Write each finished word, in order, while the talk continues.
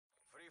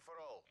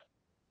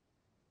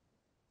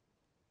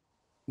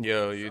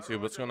Yo,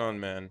 YouTube, what's going on,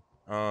 man?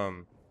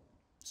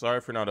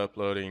 Sorry for not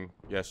uploading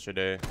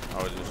yesterday.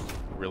 I was just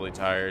really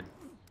tired.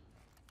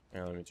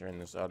 Yeah, let me turn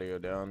this audio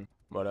down.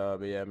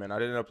 But yeah, man, I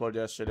didn't upload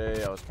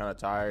yesterday. I was kind of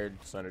tired,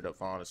 so I ended up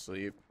falling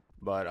asleep.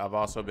 But I've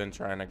also been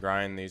trying to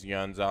grind these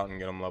guns out and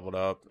get them leveled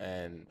up.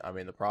 And I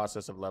mean, the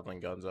process of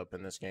leveling guns up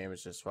in this game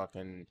is just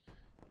fucking,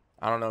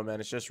 I don't know, man.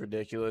 It's just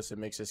ridiculous. It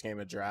makes this game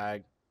a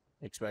drag,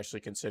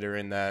 especially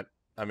considering that,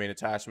 I mean,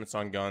 attachments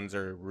on guns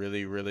are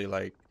really, really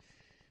like,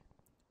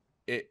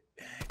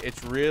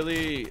 it's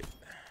really,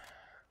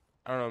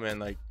 I don't know, man.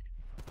 Like,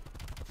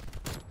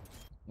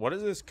 what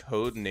is this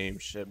code name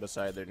shit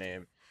beside their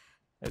name?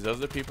 Is those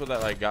the people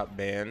that like got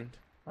banned,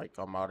 like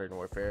on Modern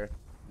Warfare?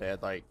 They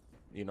had like,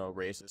 you know,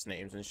 racist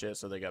names and shit,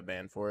 so they got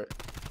banned for it.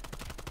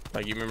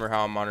 Like, you remember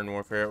how in Modern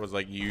Warfare it was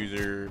like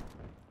user?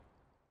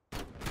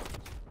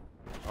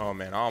 Oh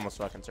man, I almost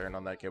fucking turned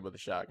on that kid with a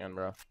shotgun,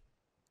 bro.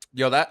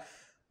 Yo, that.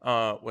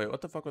 Wait,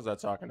 what the fuck was I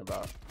talking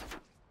about?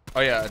 Oh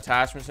yeah,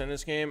 attachments in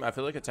this game. I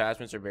feel like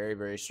attachments are very,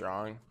 very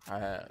strong.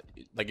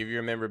 Like if you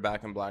remember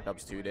back in Black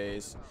Ops 2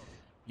 days,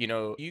 you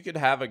know, you could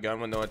have a gun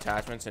with no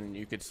attachments and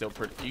you could still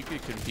you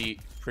could compete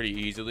pretty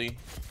easily.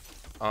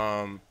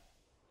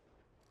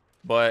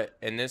 But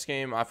in this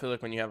game, I feel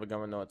like when you have a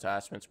gun with no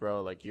attachments,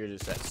 bro, like you're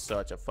just at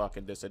such a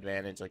fucking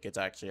disadvantage. Like it's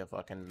actually a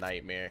fucking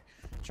nightmare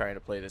trying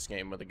to play this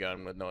game with a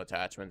gun with no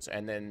attachments.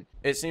 And then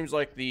it seems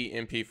like the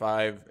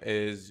MP5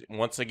 is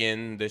once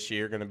again this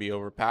year going to be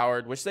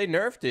overpowered, which they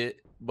nerfed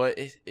it, but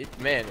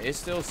man, it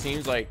still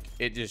seems like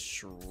it just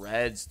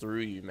shreds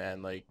through you,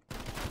 man. Like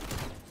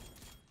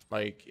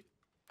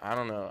I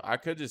don't know. I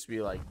could just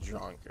be like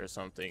drunk or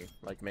something.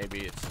 Like maybe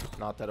it's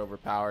not that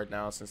overpowered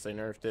now since they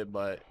nerfed it,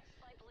 but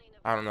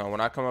I don't know. When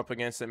I come up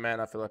against it,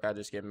 man, I feel like I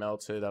just get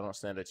melted. I don't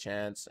stand a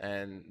chance.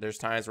 And there's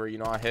times where, you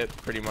know, I hit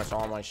pretty much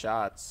all my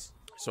shots.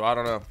 So I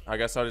don't know. I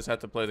guess I'll just have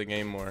to play the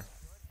game more.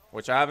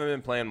 Which I haven't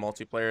been playing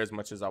multiplayer as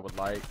much as I would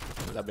like.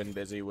 Because I've been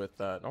busy with...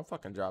 don't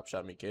fucking drop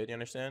shot me, kid. You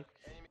understand?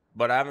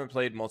 But I haven't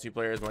played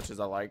multiplayer as much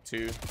as I like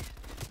to.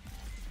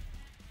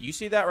 You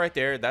see that right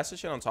there? That's the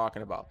shit I'm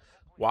talking about.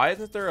 Why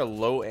isn't there a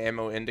low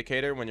ammo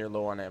indicator when you're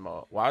low on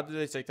ammo? Why did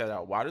they take that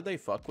out? Why did they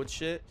fuck with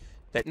shit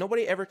that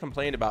nobody ever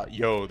complained about?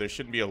 Yo, there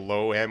shouldn't be a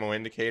low ammo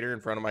indicator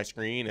in front of my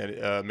screen.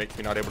 It makes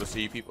me not able to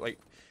see people. Like,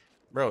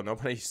 bro,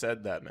 nobody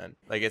said that, man.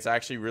 Like, it's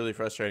actually really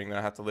frustrating that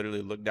I have to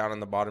literally look down in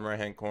the bottom right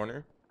hand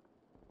corner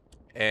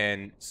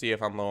and see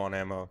if I'm low on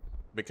ammo,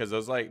 because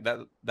those like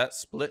that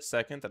split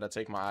second that I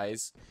take my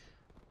eyes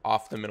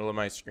off the middle of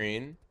my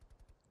screen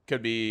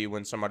could be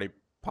when somebody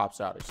pops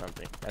out or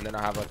something, and then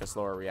I have like a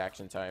slower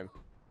reaction time.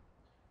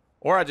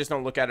 Or I just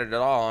don't look at it at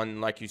all,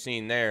 and like you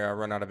seen there, I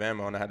run out of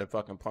ammo and I had to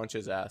fucking punch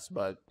his ass.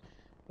 But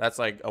that's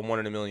like a 1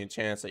 in a million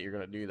chance that you're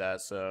gonna do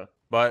that. So,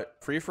 but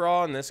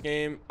free-for-all in this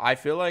game, I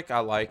feel like I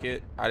like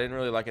it. I didn't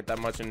really like it that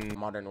much in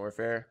Modern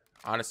Warfare.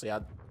 Honestly,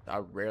 I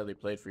rarely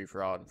played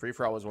free-for-all. And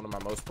free-for-all was one of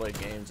my most played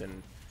games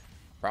in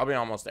probably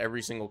almost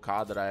every single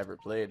COD that I ever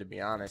played, to be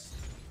honest.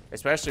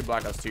 Especially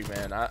Black Ops 2,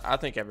 man. I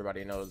think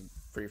everybody knows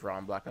free-for-all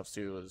in Black Ops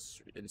 2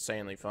 was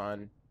insanely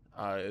fun.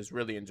 It was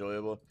really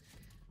enjoyable.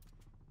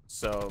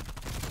 So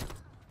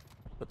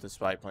put the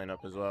spy plane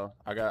up as well.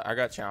 I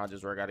got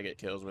challenges where I got to get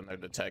kills when they're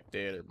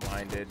detected or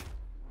blinded.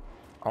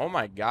 Oh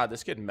my god,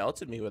 this kid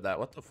melted me with that.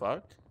 What the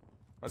fuck?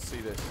 Let's see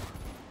this.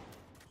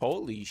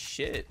 Holy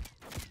shit.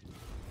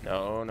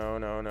 No.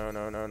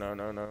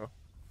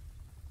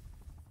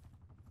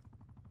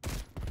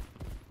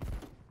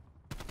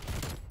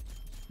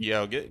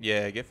 Yo,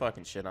 get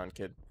fucking shit on,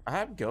 kid. I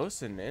have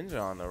Ghost and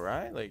Ninja on though,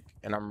 right? Like,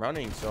 and I'm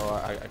running, so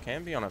I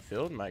can't be on a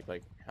field mic.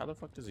 Like, how the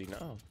fuck does he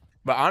know?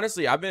 But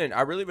honestly, I've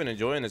really been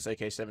enjoying this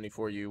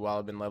AK-74u while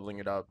I've been leveling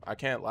it up. I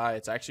can't lie,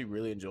 it's actually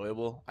really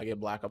enjoyable. I get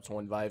Black Ops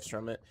 1 vibes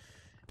from it.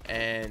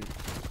 And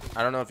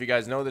I don't know if you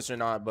guys know this or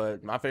not,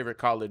 but my favorite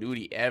Call of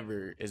Duty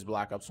ever is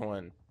Black Ops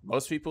 1.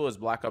 Most people is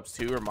Black Ops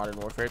 2 or Modern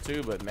Warfare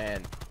 2, but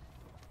man,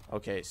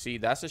 okay, see,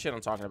 that's the shit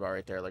I'm talking about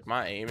right there. Like,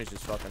 my aim is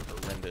just fucking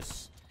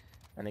horrendous,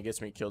 and it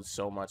gets me killed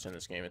so much in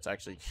this game. It's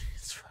actually,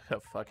 it's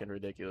fucking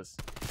ridiculous.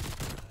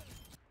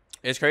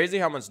 It's crazy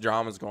how much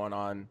drama is going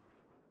on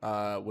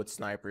with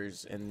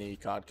snipers in the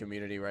COD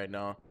community right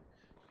now.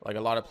 Like,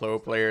 a lot of pro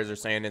players are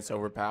saying it's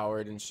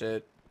overpowered and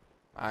shit.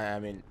 I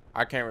mean,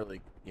 I can't really,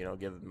 you know,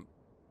 give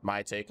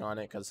my take on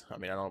it, because I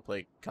mean, I don't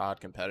play COD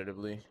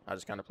competitively. I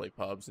just kind of play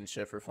pubs and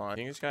shit for fun. I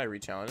think this guy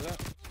re-challenge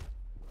that?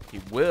 He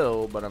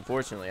will, but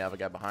unfortunately I have a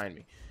guy behind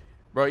me.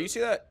 Bro, you see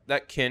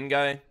that Kin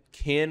guy?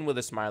 Kin with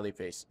a smiley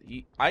face.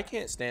 I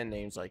can't stand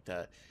names like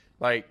that.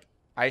 Like,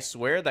 I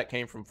swear that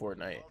came from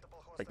Fortnite.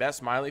 Like, that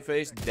smiley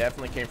face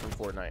definitely came from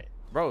Fortnite.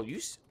 Bro, you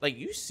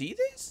see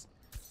this?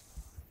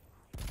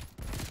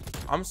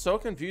 I'm so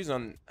confused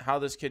on how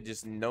this kid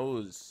just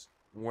knows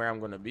where I'm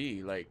gonna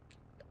be. Like,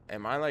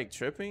 am I like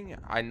tripping?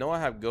 I know I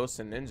have Ghost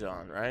and Ninja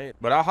on, right?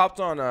 But I hopped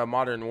on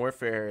Modern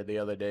Warfare the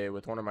other day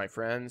with one of my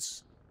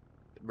friends.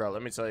 Bro,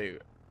 let me tell you,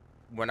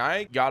 when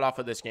I got off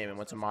of this game and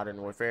went to Modern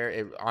Warfare,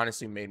 it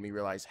honestly made me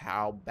realize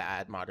how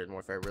bad Modern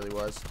Warfare really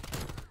was.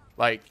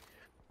 Like,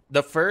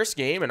 The first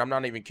game, and I'm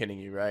not even kidding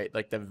you, right?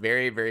 Like the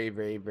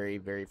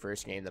very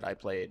first game that I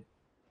played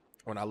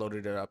when I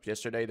loaded it up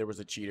yesterday, there was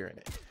a cheater in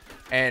it.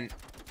 And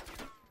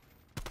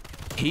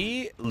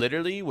he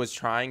literally was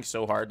trying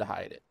so hard to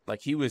hide it.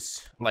 Like he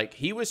was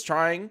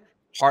trying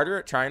harder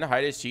at trying to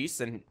hide his cheats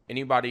than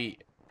anybody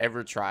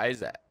ever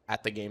tries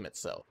at the game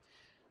itself.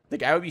 The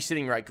guy would be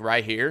sitting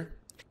right here,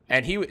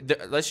 and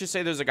let's just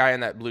say there's a guy in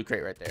that blue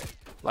crate right there.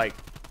 Like,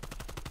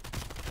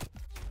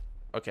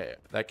 okay,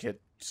 that kid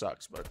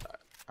sucks, but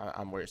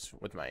I'm worse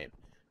with my aim.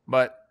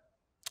 But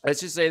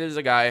let's just say there's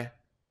a guy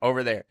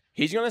over there.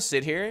 He's gonna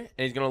sit here and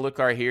he's gonna look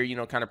right here, you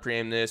know, kind of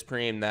pre-aim this,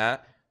 pre-aim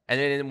that, and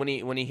then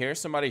when he hears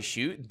somebody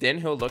shoot, then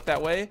he'll look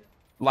that way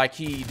like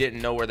he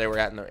didn't know where they were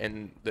at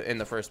in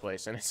the first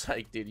place. And it's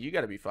like, dude, you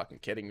gotta be fucking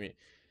kidding me.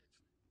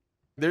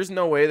 There's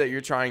no way that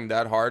you're trying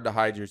that hard to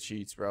hide your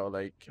cheats, bro.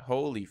 Like,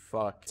 holy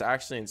fuck. It's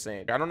actually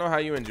insane. I don't know how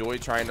you enjoy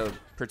trying to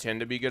pretend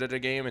to be good at a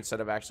game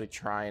instead of actually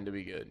trying to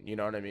be good. You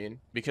know what I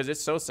mean? Because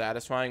it's so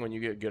satisfying when you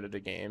get good at a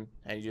game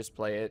and you just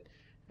play it.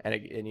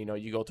 And you know,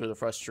 you go through the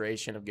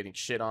frustration of getting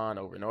shit on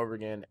over and over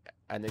again.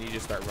 And then you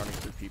just start running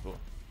through people.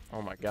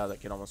 Oh my god,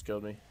 that kid almost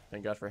killed me.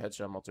 Thank god for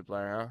headshot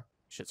multiplier, huh?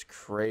 Shit's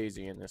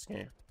crazy in this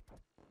game.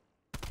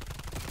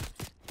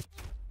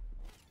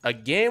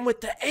 Again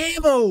with the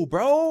ammo,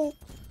 bro.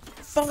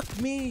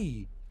 Fuck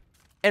me.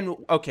 And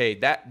okay,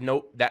 that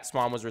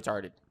spawn was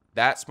retarded.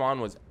 That spawn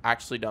was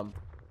actually dumb.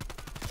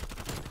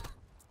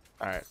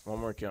 All right, one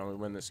more kill and we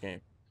win this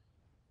game.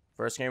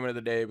 First game of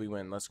the day, we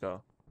win. Let's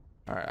go.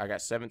 All right, I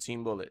got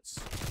 17 bullets.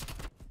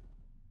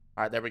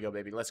 All right, there we go,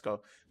 baby. Let's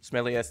go.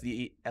 Smelly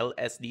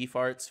LSD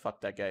farts. Fuck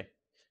that guy.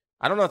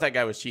 I don't know if that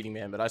guy was cheating,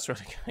 man, but I swear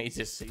to God, he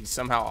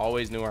somehow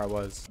always knew where I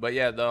was. But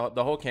yeah, the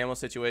whole camo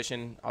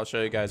situation, I'll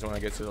show you guys when I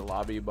get to the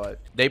lobby.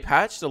 But they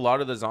patched a lot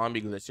of the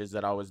zombie glitches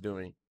that I was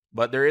doing.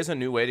 But there is a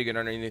new way to get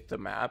underneath the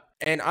map.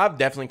 And I've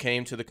definitely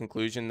came to the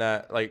conclusion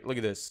that, like, look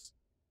at this.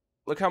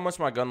 Look how much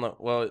my gun,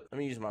 well, let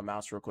me use my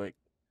mouse real quick.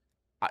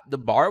 The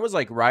bar was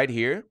like right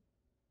here.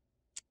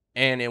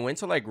 And it went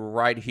to like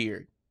right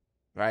here.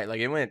 Right? Like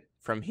it went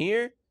from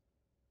here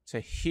to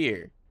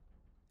here.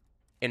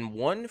 In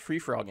one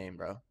free-for-all game,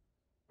 bro.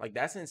 Like,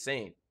 that's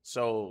insane.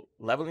 So,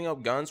 leveling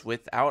up guns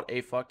without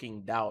a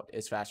fucking doubt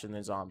is faster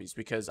than zombies.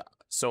 Because,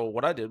 so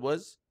what I did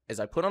was,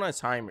 I put on a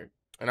timer.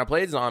 And I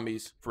played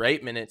zombies for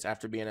 8 minutes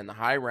after being in the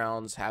high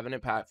rounds, having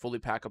it fully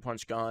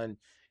pack-a-punch gun,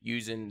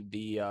 using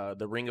the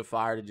ring of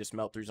fire to just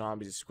melt through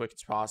zombies as quick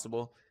as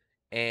possible.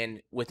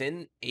 And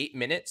within 8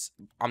 minutes,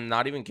 I'm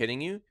not even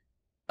kidding you,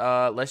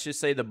 let's just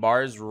say the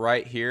bar is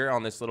right here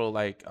on this little,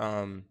 like,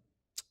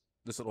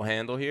 this little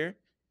handle here.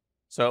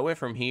 So, it went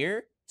from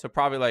here to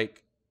probably,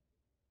 like,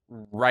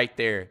 right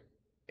there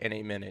in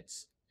 8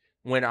 minutes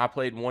when I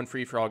played one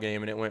free-for-all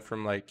game, and it went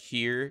from like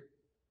here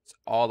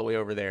all the way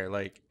over there.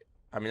 Like,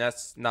 I mean,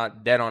 that's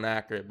not dead on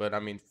accurate, but I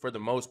mean, for the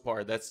most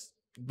part, that's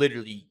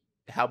literally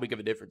how big of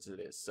a difference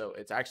it is. So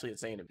it's actually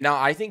insane. Now,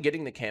 I think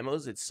getting the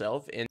camos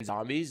itself in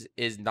zombies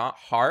is not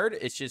hard.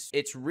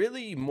 It's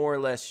really more or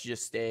less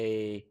just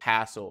a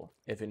hassle,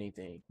 if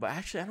anything. But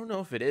actually, I don't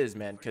know if it is,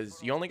 man,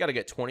 because you only got to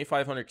get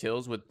 2,500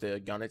 kills with the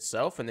gun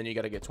itself, and then you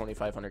got to get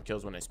 2,500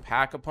 kills when it's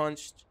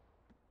pack-a-punched.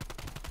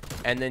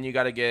 And then you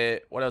got to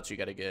get, what else you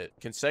got to get?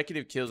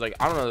 Consecutive kills. Like,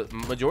 I don't know.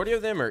 Majority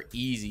of them are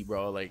easy,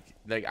 bro. Like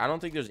I don't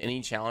think there's any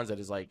challenge that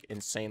is, like,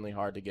 insanely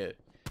hard to get.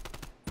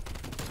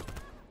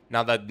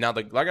 Now,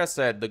 like I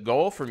said, the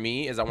goal for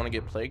me is I want to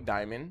get Plague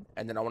Diamond.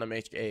 And then I want to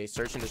make a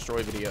search and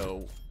destroy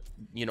video.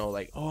 You know,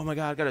 like, oh my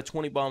God, I got a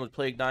 20 bomb with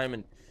Plague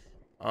Diamond.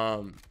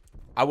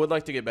 I would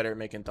like to get better at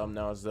making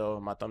thumbnails, though.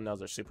 My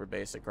thumbnails are super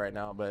basic right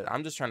now. But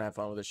I'm just trying to have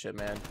fun with this shit,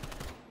 man.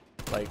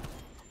 Like...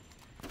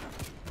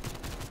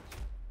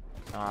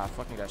 I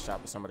fucking got shot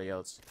by somebody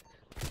else.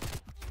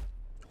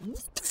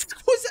 What's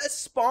that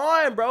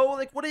spawn, bro?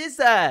 Like, what is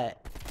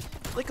that?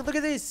 Like, look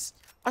at this.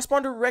 I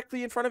spawned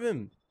directly in front of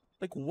him.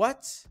 Like,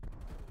 what?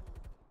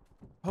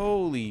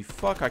 Holy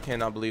fuck, I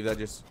cannot believe that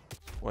just...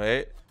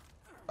 Wait.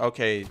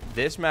 Okay,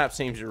 this map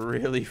seems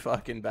really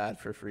fucking bad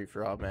for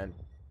free-for-all, man.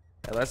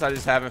 Unless I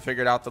just haven't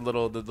figured out the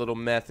little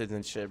methods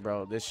and shit,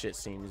 bro. This shit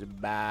seems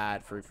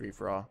bad for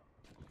free-for-all.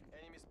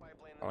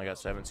 I only got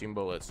 17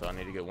 bullets, so I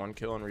need to get 1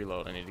 kill and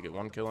reload. I need to get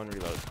 1 kill and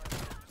reload.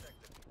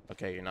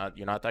 Okay, you're not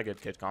that good,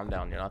 kid. Calm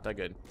down. You're not that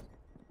good.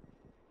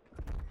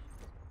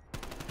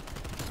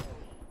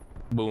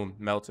 Boom,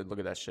 melted. Look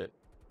at that shit.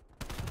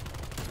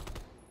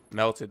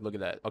 Melted. Look at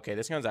that. Okay,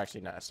 this gun's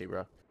actually nasty,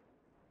 bro.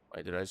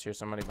 Wait, did I just hear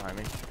somebody behind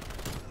me?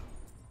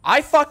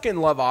 I fucking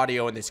love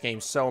audio in this game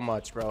so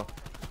much, bro.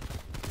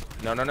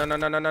 No.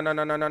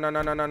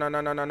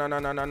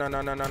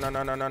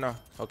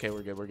 Okay,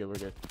 we're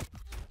good.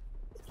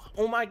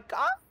 Oh my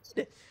God.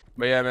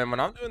 But yeah, man, when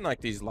I'm doing like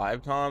these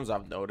live comms,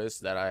 I've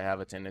noticed that I have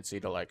a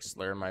tendency to like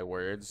slur my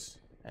words,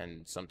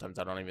 and sometimes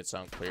I don't even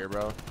sound clear,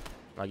 bro.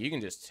 Like, you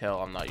can just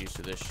tell I'm not used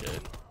to this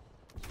shit.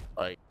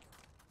 Like,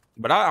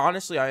 but I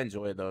honestly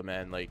enjoy it though,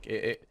 man. Like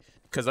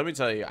because let me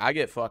tell you, I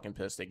get fucking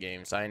pissed at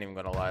games. I ain't even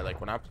gonna lie. Like,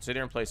 when I sit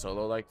here and play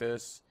solo like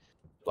this,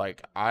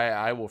 like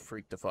I will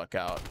freak the fuck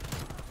out.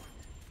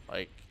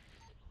 Like,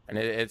 and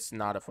it's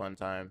not a fun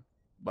time.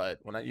 But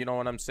when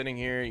when I'm sitting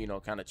here,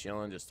 kind of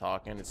chilling, just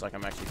talking, it's like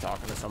I'm actually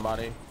talking to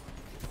somebody.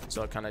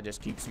 So it kind of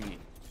just keeps me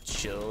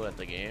chill at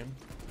the game.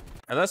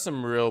 Unless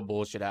some real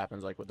bullshit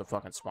happens, like with the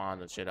fucking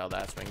spawns and shit, how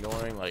that's been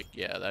going. Like,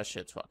 yeah, that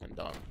shit's fucking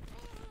dumb.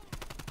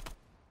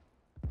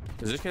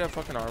 Does this kid have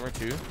fucking armor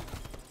too?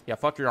 Yeah,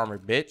 fuck your armor,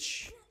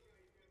 bitch.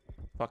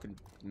 Fucking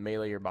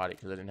melee your body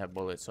because I didn't have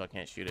bullets, so I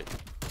can't shoot it.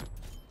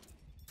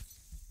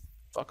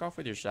 Fuck off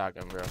with your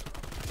shotgun, bro.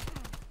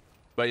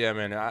 But yeah,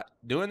 man,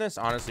 doing this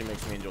honestly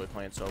makes me enjoy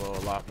playing solo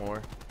a lot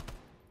more.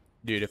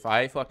 Dude, if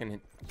I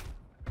fucking...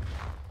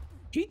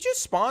 He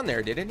just spawned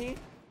there, didn't he?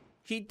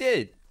 He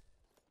did.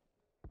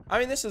 I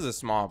mean, this is a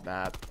small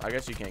map. I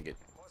guess you can't get...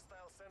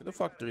 Who the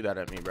fuck threw that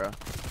at me, bro?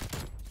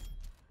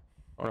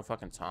 Want to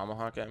fucking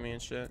tomahawk at me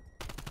and shit?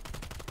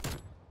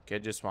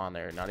 Kid just spawned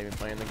there, not even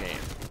playing the game.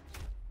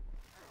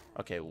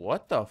 Okay,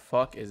 what the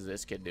fuck is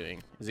this kid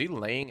doing? Is he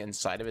laying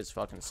inside of his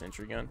fucking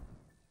sentry gun?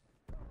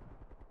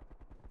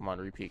 Come on,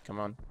 repeat. Come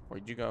on.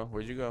 Where'd you go?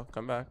 Where'd you go?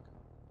 Come back.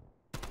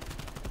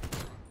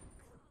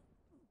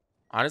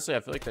 Honestly, I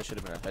feel like that should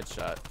have been a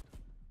headshot.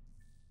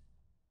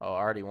 Oh, I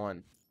already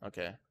won.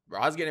 Okay.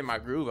 Bro, I was getting my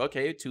groove.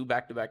 Okay, 2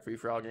 back-to-back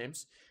free-for-all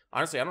games.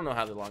 Honestly, I don't know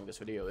how long this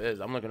video is.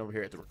 I'm looking over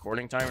here at the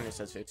recording time and it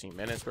says 15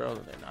 minutes, bro.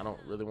 And I don't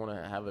really want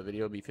to have a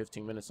video be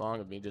 15 minutes long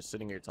of me just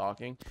sitting here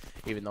talking,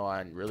 even though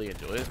I really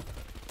enjoy it.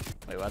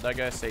 Wait, why'd that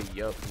guy say,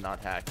 yup, not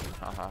hacking?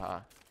 Ha ha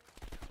ha.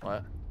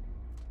 What?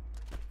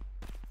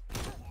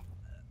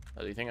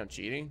 Oh, do you think I'm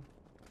cheating?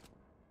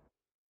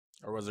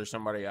 Or was there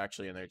somebody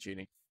actually in there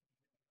cheating?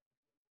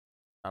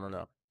 I don't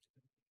know.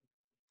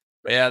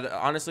 But yeah,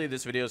 honestly,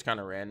 this video is kind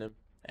of random.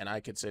 And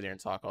I could sit here and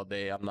talk all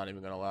day. I'm not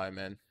even going to lie,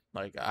 man.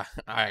 Like, I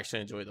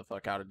actually enjoy the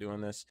fuck out of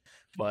doing this.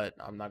 But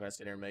I'm not going to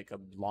sit here and make a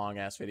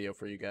long-ass video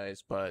for you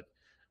guys. But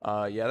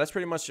yeah, that's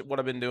pretty much what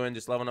I've been doing.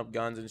 Just leveling up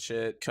guns and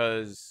shit.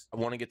 Because I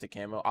want to get the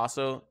camo.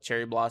 Also,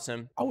 Cherry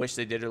Blossom. I wish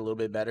they did it a little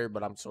bit better.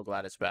 But I'm so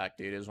glad it's back,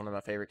 dude. It was one of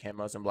my favorite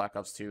camos in Black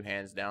Ops 2.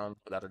 Hands down,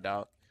 without a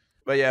doubt.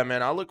 But yeah,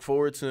 man, I look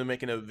forward to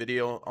making a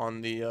video on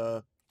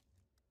the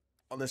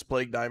on this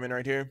Plague Diamond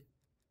right here.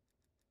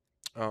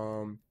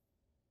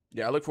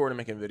 Yeah, I look forward to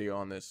making a video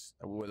on this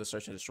with the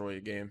Search and Destroy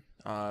game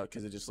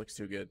because it just looks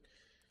too good.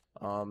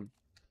 And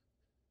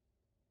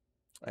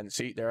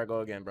see, there I go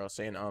again, bro,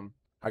 saying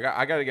I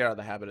gotta get out of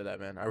the habit of that,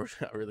 man. I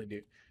really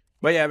do.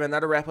 But yeah, man,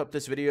 that'll wrap up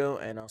this video,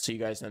 and I'll see you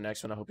guys in the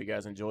next one. I hope you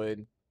guys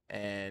enjoyed,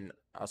 and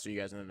I'll see you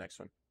guys in the next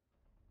one.